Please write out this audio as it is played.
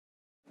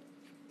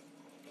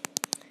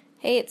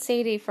Hey, it's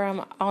Sadie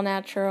from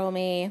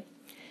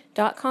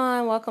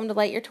allnaturalme.com. Welcome to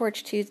Light Your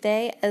Torch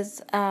Tuesday.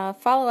 As a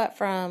follow-up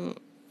from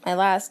my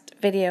last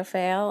video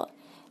fail,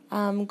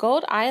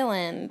 Gold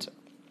Island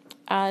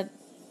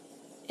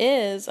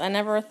is, I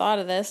never thought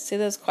of this, see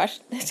those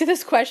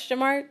question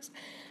marks?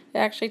 It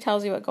actually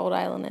tells you what Gold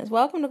Island is.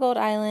 Welcome to Gold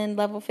Island.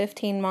 Level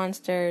 15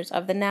 monsters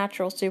of the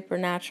natural,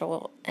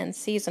 supernatural, and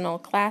seasonal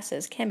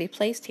classes can be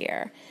placed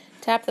here.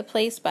 Tap the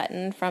place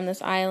button from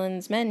this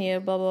island's menu,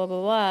 blah, blah,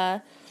 blah,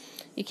 blah.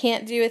 You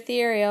can't do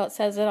ethereal, it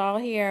says it all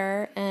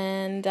here.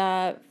 And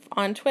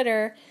on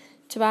Twitter,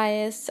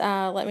 Tobias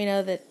let me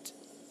know that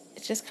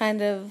it's just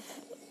kind of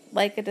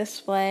like a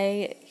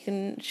display. You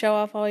can show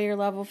off all your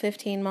level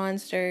 15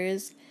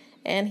 monsters,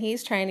 and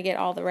he's trying to get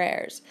all the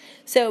rares.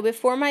 So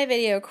before my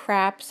video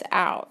craps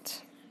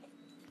out,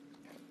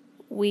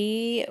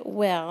 we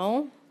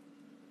will,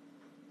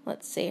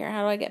 let's see here,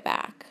 how do I get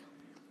back?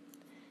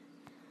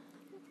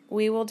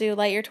 We will do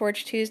Light Your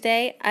Torch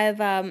Tuesday. I've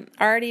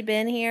already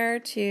been here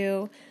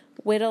to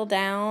whittle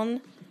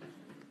down.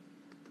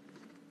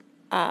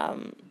 I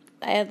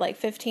had like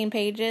 15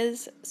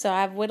 pages, so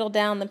I've whittled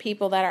down the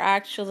people that are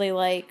actually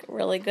like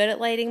really good at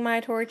lighting my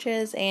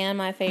torches and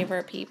my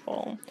favorite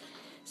people.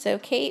 So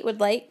Kate would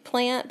like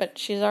plant, but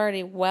she's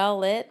already well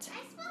lit.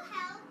 Can I spell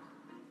help?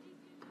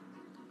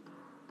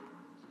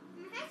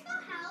 Can I spell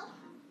help?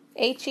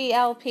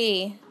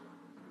 H-E-L-P.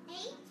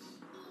 H-E.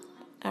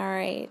 All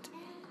right.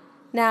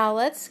 Now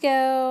let's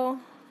go,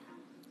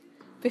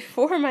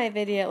 before my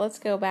video, let's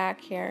go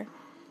back here.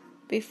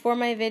 Before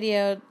my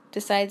video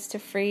decides to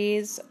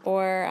freeze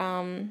or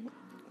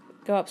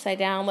go upside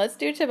down, let's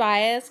do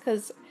Tobias,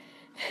 because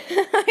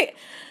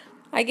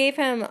I gave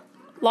him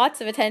lots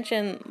of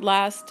attention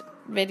last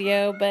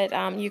video, but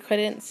you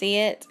couldn't see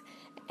it,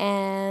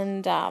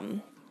 and I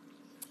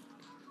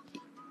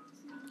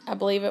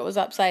believe it was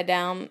upside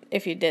down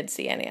if you did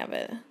see any of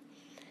it.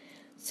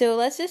 So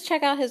let's just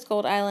check out his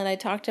Gold Island. I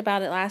talked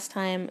about it last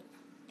time.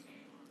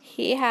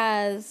 He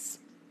has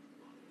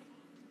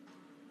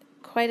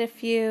quite a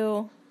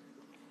few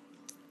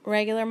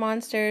regular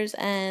monsters,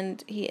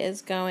 and he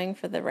is going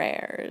for the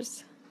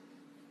rares.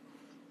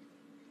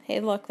 Hey,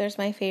 look, there's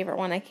my favorite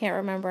one. I can't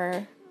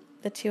remember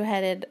the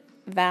two-headed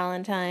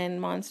Valentine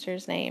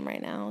monster's name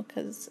right now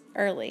because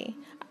early.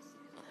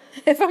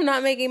 If I'm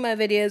not making my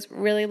videos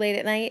really late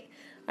at night,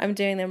 I'm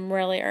doing them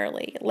really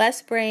early.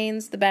 Less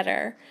brains, the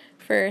better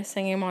for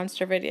singing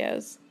monster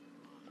videos.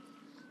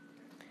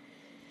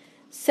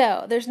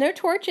 So, there's no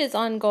torches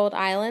on Gold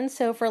Island,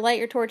 so for Light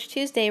Your Torch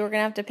Tuesday, we're going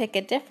to have to pick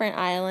a different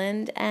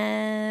island,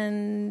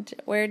 and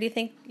where do you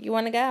think you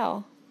want to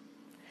go?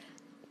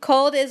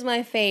 Cold is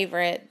my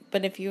favorite,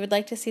 but if you would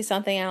like to see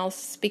something else,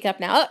 speak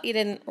up now. Oh, you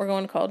didn't. We're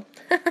going to cold.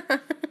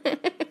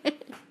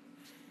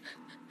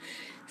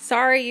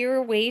 Sorry, you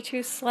were way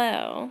too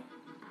slow.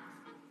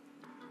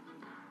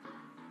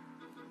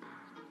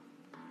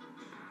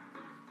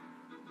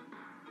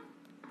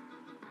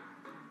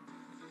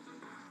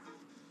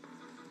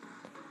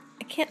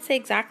 I can't say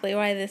exactly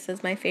why this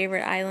is my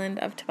favorite island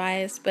of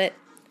Tobias, but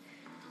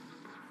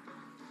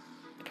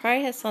it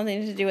probably has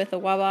something to do with the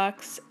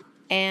Wubbox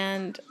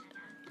and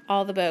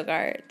all the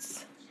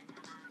Bogarts.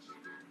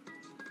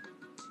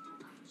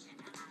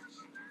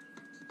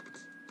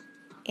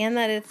 And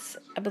that it's,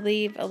 I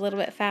believe, a little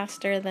bit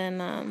faster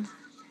than,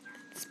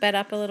 sped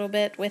up a little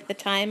bit with the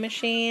time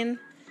machine.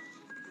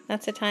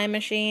 That's a time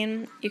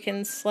machine. You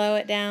can slow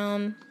it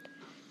down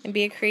and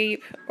be a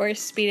creep, or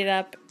speed it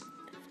up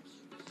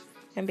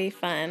and be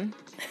fun.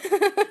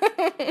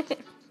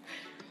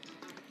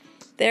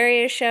 There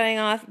he is showing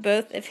off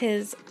both of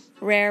his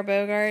rare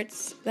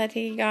Bogarts that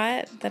he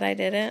got, that I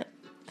didn't.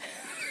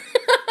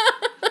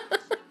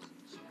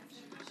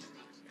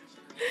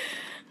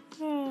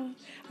 Alright,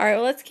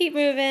 well, let's keep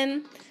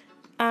moving.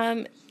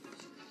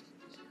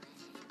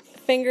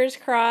 Fingers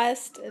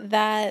crossed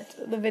that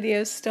the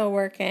video's still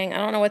working. I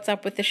don't know what's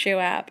up with the shoe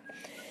app.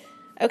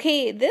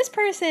 Okay, this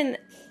person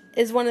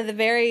is one of the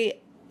very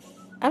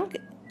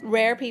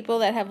rare people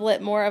that have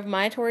lit more of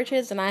my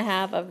torches than I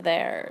have of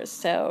theirs.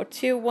 So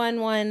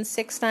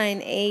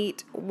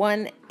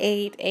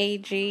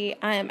 211-698-18AG,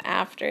 I am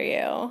after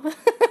you.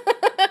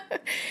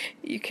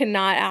 You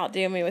cannot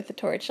outdo me with the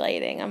torch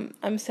lighting.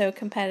 I'm so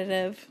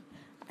competitive.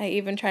 I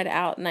even try to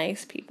out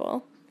nice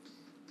people.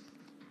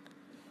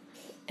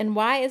 And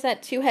why is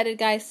that two-headed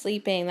guy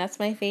sleeping? That's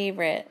my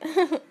favorite.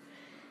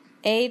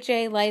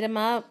 AJ, light him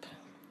up.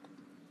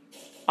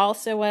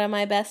 Also one of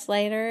my best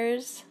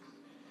lighters.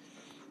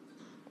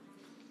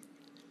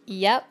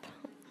 Yep.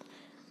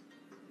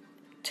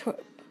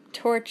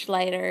 Torch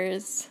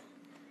lighters.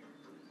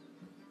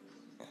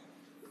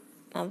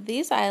 Now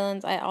these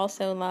islands I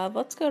also love.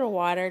 Let's go to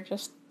water,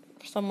 just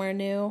somewhere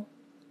new.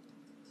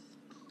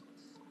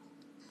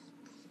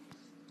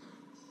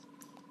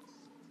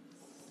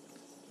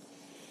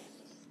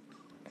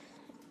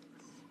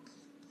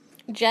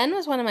 Jen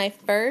was one of my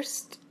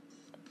first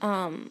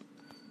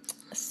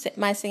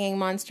my singing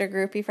monster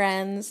groupie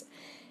friends,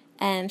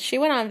 and she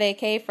went on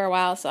vacay for a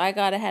while, so I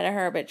got ahead of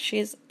her, but she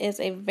is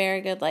a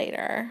very good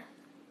lighter.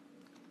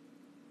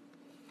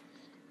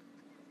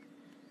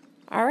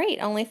 All right,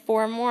 only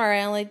 4 more.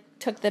 I only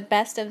took the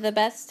best of the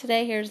best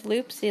today. Here's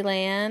Loopsy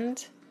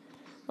Land.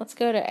 Let's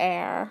go to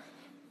air.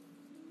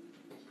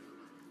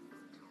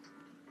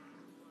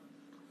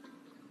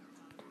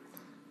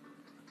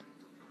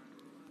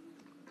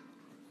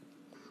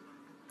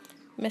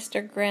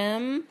 Mr.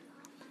 Grimm.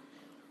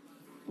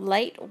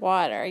 Light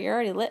water. You're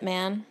already lit,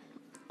 man.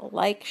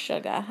 Like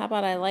sugar. How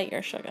about I light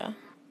your sugar?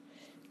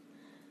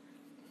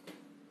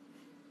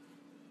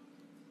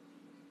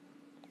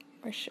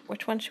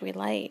 Which one should we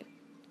light?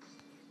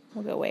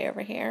 We'll go way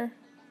over here.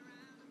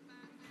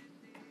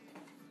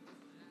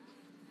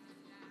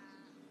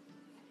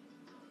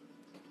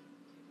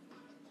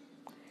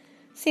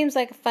 Seems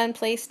like a fun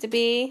place to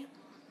be.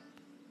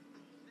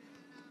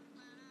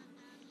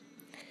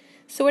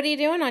 So what are you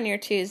doing on your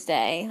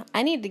Tuesday?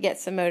 I need to get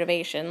some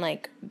motivation,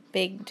 like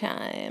big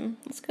time.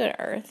 Let's go to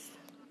Earth.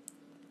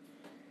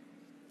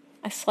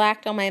 I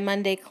slacked on my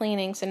Monday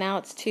cleaning, so now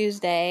it's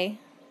Tuesday.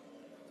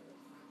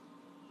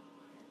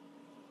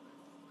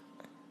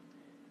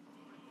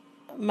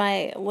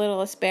 My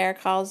littlest bear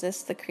calls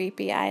this the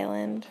creepy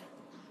island.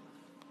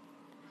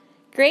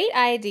 Great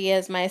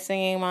ideas, my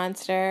singing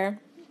monster.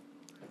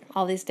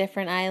 All these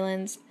different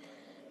islands.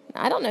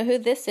 I don't know who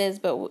this is,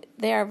 but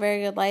they are a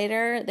very good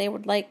lighter. They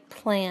would like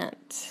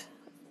plant.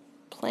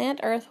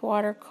 Plant, earth,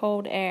 water,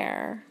 cold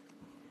air.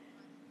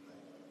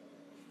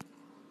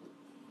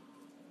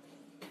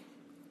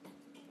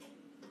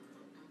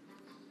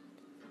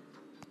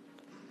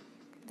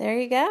 There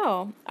you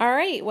go. All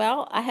right,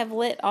 well, I have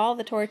lit all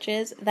the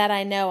torches that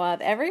I know of.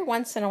 Every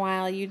once in a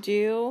while, you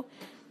do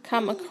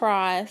come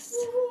across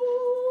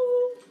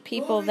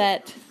people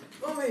that...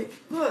 Mommy,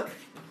 look!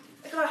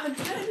 I got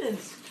 100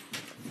 diamonds!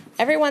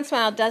 Every once in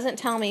a while, it doesn't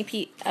tell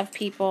me of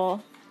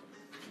people...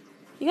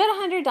 You got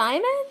 100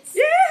 diamonds?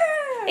 Yeah!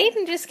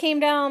 Aiden just came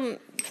down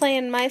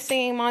playing My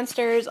Singing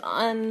Monsters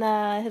on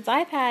his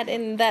iPad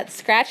in that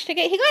scratch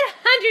ticket. He got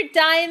 100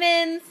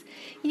 diamonds!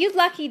 You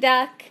lucky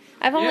duck.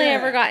 I've only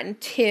ever gotten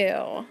 2.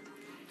 Oh,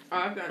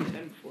 I've gotten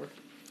 10 before.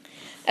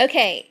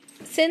 Okay,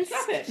 since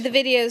the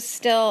video's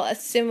still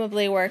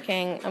assumably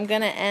working, I'm going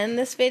to end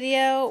this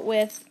video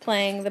with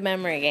playing the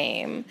memory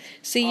game.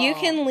 So you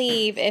can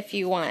leave if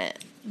you want,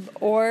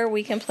 or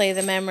we can play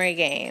the memory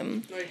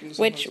game,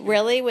 which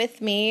really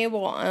with me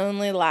will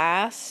only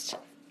last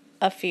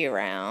a few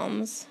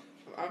rounds.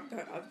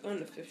 I've gone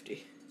to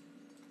 50.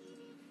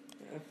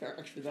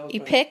 Actually, You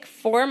pick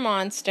 4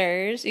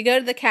 monsters. You go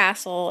to the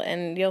castle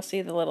and you'll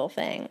see the little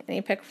thing. And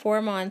you pick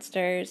 4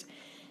 monsters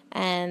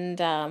and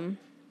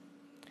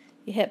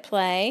you hit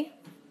play.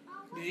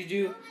 Did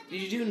you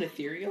do an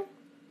ethereal?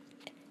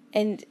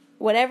 And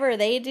whatever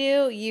they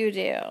do, you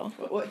do.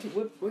 What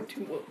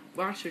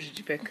monsters did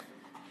you pick?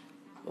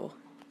 Oh.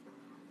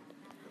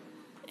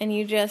 And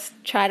you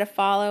just try to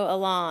follow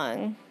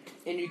along.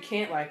 And you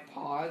can't like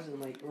pause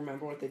and like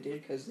remember what they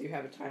did because you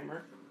have a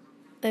timer.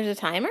 There's a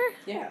timer?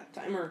 Yeah,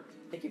 timer.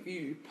 Like if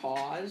you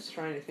pause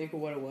trying to think of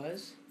what it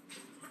was,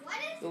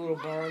 the little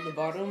bar on the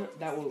bottom,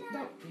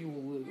 you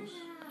will lose.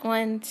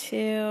 1,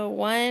 2,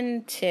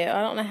 1, 2.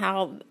 I don't know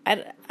how.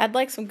 I'd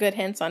like some good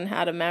hints on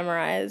how to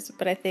memorize,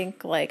 but I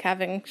think like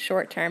having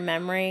short-term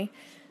memory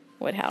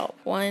would help.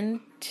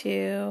 1,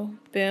 2,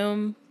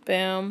 boom,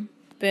 boom,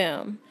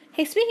 boom.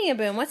 Hey, speaking of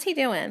boom, what's he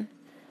doing?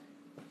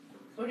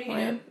 What are you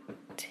doing?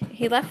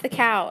 He left the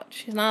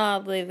couch. He's not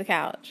allowed to leave the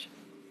couch.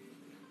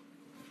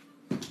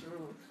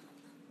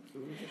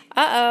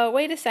 Uh-oh,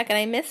 wait a second.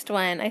 I missed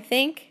one. I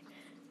think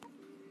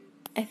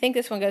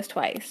this one goes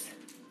twice.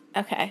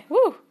 Okay.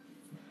 Woo!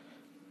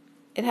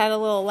 It had a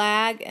little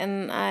lag,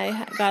 and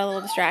I got a little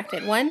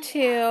distracted. 1,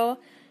 2,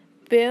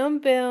 boom,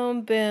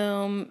 boom,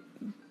 boom.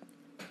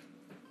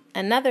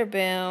 Another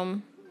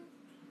boom.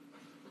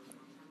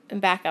 And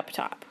back up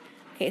top.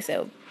 Okay,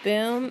 so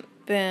boom,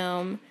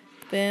 boom,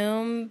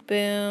 boom,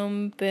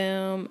 boom,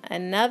 boom.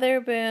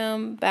 Another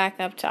boom, back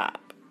up top.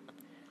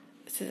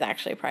 This is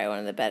actually probably one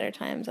of the better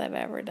times I've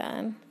ever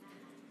done.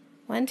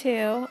 1,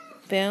 2,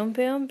 boom,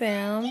 boom,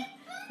 boom.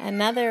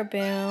 Another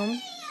boom.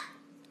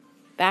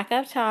 Back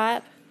up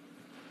top.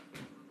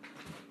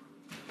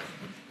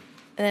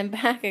 And then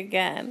back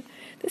again.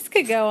 This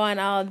could go on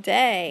all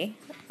day.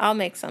 I'll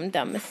make some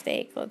dumb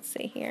mistake. Let's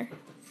see here.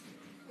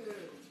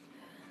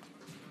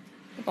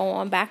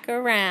 Going back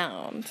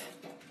around.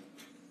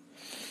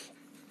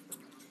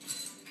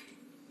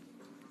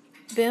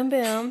 Boom,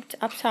 boom,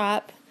 up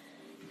top.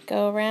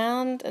 Go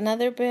around,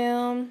 another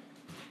boom.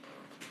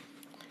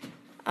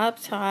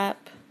 Up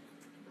top.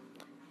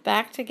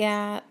 Back to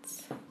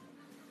Gats.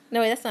 No,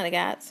 wait, that's not a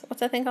Gats.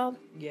 What's that thing called?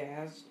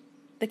 Gaz.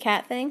 The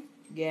cat thing?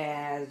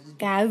 Gaz.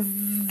 Gaz.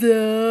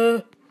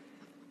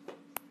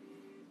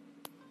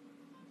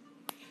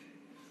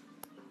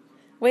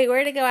 Wait,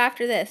 where to go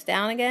after this?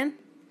 Down again?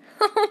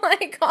 Oh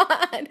my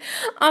god.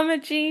 I'm a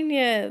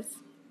genius.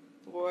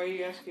 Why are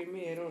you asking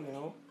me? I don't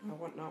know. I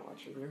want not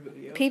watching your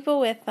video. People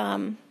with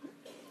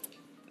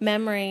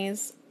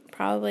memories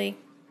probably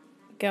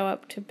go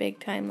up to big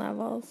time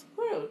levels.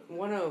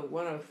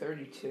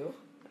 1032.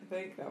 I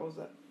think that was.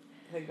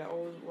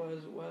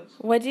 What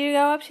What do you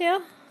go up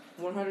to?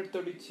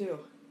 132.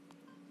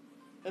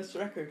 That's the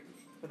record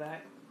for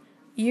that.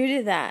 You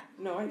did that.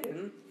 No, I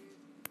didn't.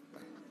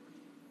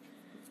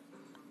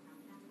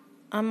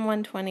 I'm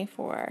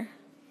 124.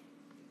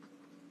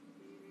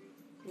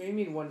 What do you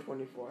mean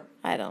 124?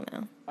 I don't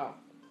know. Oh.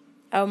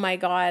 Oh my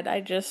God, I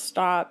just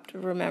stopped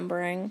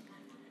remembering.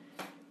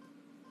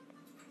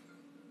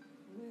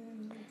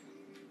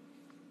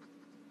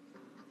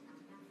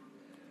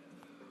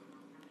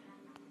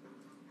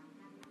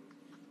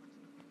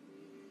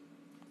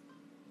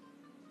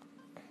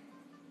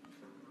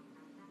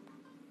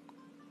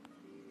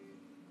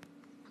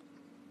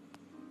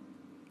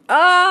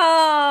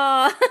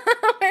 Oh,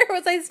 where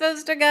was I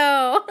supposed to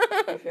go?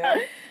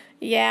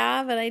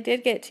 Yeah, but I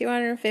did get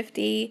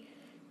 250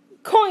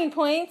 coin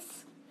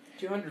points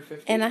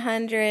 250. and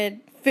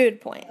 100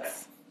 food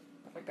points.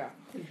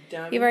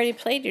 Diamonds. You've already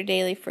played your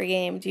daily free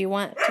game. Do you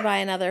want to buy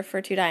another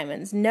for 2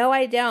 diamonds? No,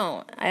 I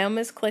don't. I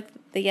almost clicked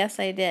the yes,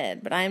 I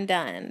did, but I'm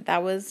done.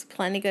 That was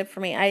plenty good for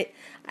me. I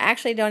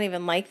actually don't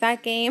even like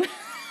that game.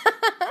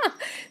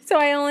 So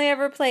I only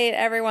ever play it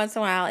every once in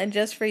a while. And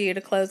just for you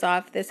to close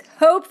off this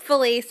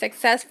hopefully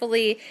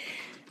successfully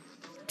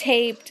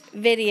taped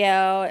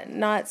video,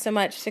 not so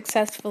much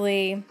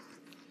successfully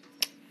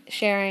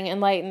sharing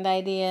enlightened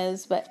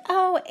ideas, but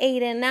oh,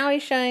 Aiden, now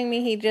he's showing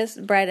me he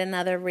just bred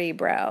another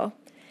rebro.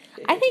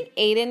 I think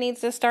Aiden needs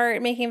to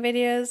start making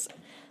videos.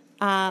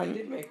 I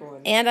did make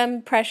one. And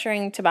I'm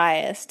pressuring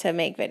Tobias to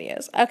make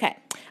videos. Okay.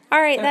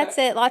 All right, that's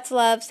it. Lots of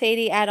love.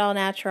 Sadie at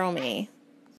allnaturalme.